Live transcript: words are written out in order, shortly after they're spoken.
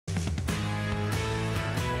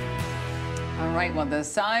All right, well, the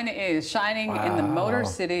sun is shining in the Motor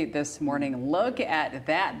City this morning. Look at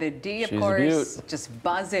that. The D, of course, just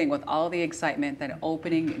buzzing with all the excitement that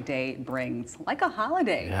opening day brings. Like a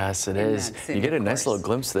holiday. Yes, it is. You get a nice little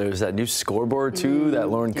glimpse. There's that new scoreboard, too, that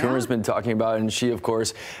Lauren Coomer's been talking about. And she, of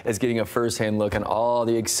course, is getting a firsthand look on all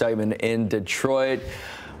the excitement in Detroit.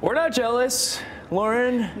 We're not jealous,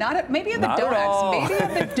 Lauren. Maybe of the donuts. Maybe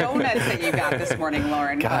of the donuts that you got this morning,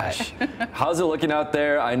 Lauren. Gosh, how's it looking out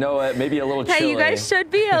there? I know it may be a little chilly. Hey, you guys should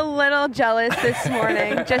be a little jealous this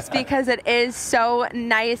morning just because it is so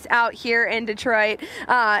nice out here in Detroit.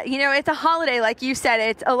 You know, it's a holiday, like you said.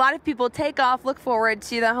 It's a lot of people take off, look forward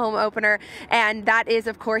to the home opener, and that is,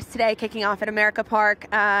 of course, today kicking off at America Park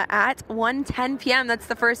at 1:10 p.m. That's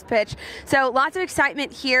the first pitch. So lots of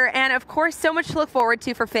excitement here, and of course, so much to look forward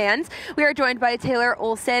to for fans. We are joined by Taylor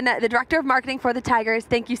Olson, the Director of Marketing for the Tigers.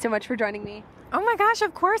 Thank you so much for joining me. Oh my gosh,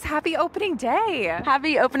 of course. Happy opening day.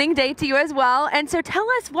 Happy opening day to you as well. And so tell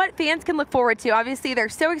us what fans can look forward to. Obviously, they're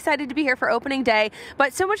so excited to be here for opening day,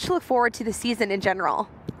 but so much to look forward to the season in general.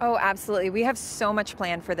 Oh, absolutely. We have so much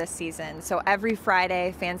planned for this season. So every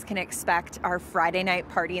Friday, fans can expect our Friday night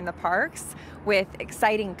party in the parks with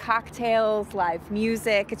exciting cocktails, live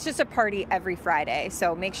music. It's just a party every Friday.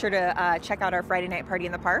 So make sure to check out our Friday night party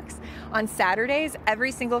in the parks. On Saturdays,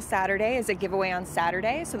 every single Saturday is a giveaway on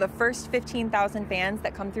Saturday. So the first 15,000 fans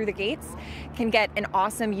that come through the gates can get an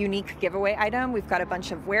awesome, unique giveaway item. We've got a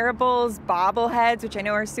bunch of wearables, bobbleheads, which I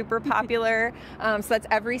know are super popular. So that's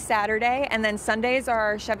every Saturday. And then Sundays are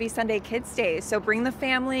our Chevy Sunday Kids Days. So bring the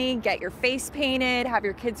family, get your face painted, have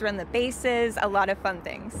your kids run the bases, a lot of fun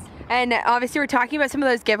things. And obviously we're talking about some of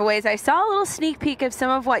those giveaways. I saw a little sneak peek of some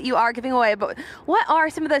of what you are giving away, but what are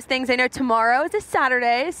some of those things? I know tomorrow is a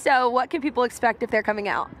Saturday, so what can people expect if they're coming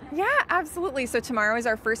out? Yeah, absolutely. So tomorrow is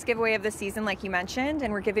our first giveaway of the season, like you mentioned,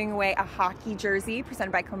 and we're giving away a hockey jersey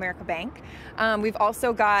presented by Comerica Bank. We've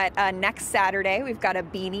also got next Saturday, we've got a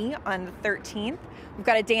beanie on the 13th. We've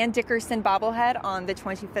got a Dan Dickerson bobblehead on the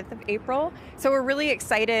 25th of April. So we're really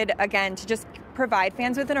excited, again, to just provide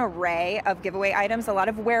fans with an array of giveaway items, a lot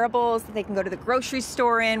of wearables that they can go to the grocery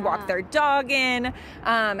store in, walk their dog in,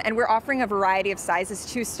 and we're offering a variety of sizes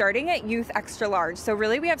too, starting at youth extra large. So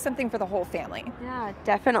really we have something for the whole family. Yeah,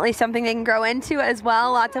 definitely something they can grow into as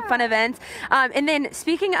well. Lots of fun events. And then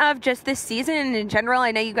speaking of just this season and in general,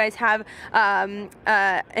 I know you guys have an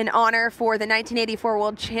honor for the 1984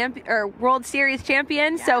 World Series champion.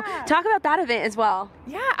 Yeah. So talk about that event as well.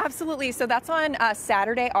 Yeah, absolutely. So that's on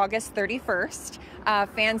Saturday, August 31st.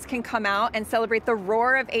 Fans can come out and celebrate the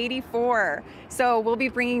roar of '84. So we'll be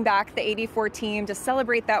bringing back the '84 team to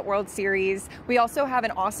celebrate that World Series. We also have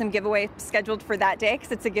an awesome giveaway scheduled for that day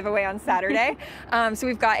because it's a giveaway on Saturday. So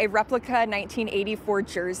we've got a replica 1984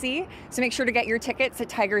 jersey. So make sure to get your tickets at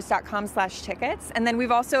tigers.com/tickets. And then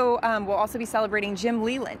we've also we'll also be celebrating Jim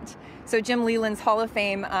Leyland. So Jim Leyland's Hall of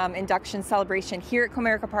Fame induction celebration here at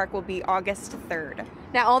Comerica Park will be August 3rd.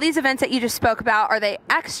 Now, all these events that you just spoke about, are they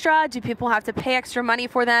extra? Do people have to pay extra money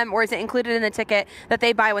for them, or is it included in the ticket that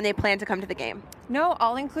they buy when they plan to come to the game? No,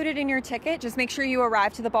 all included in your ticket. Just make sure you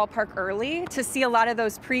arrive to the ballpark early to see a lot of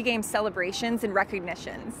those pregame celebrations and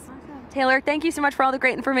recognitions. Taylor, thank you so much for all the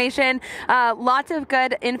great information. Lots of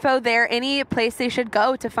good info there. Any place they should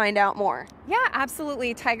go to find out more? Yeah,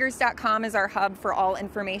 absolutely. Tigers.com is our hub for all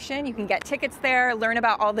information. You can get tickets there, learn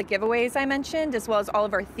about all the giveaways I mentioned, as well as all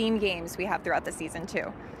of our theme games we have throughout the season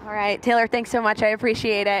too. All right, Taylor, thanks so much. I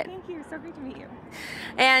appreciate it. Thank you. So great to meet you.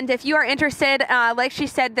 And if you are interested, like she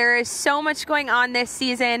said, there is so much going on this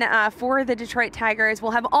season for the Detroit Tigers.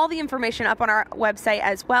 We'll have all the information up on our website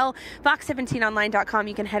as well, fox17online.com.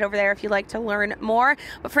 You can head over there if you'd like to learn more.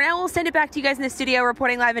 But for now, we'll send it back to you guys in the studio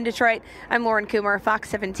reporting live in Detroit. I'm Lauren Coomer, Fox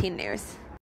 17 News.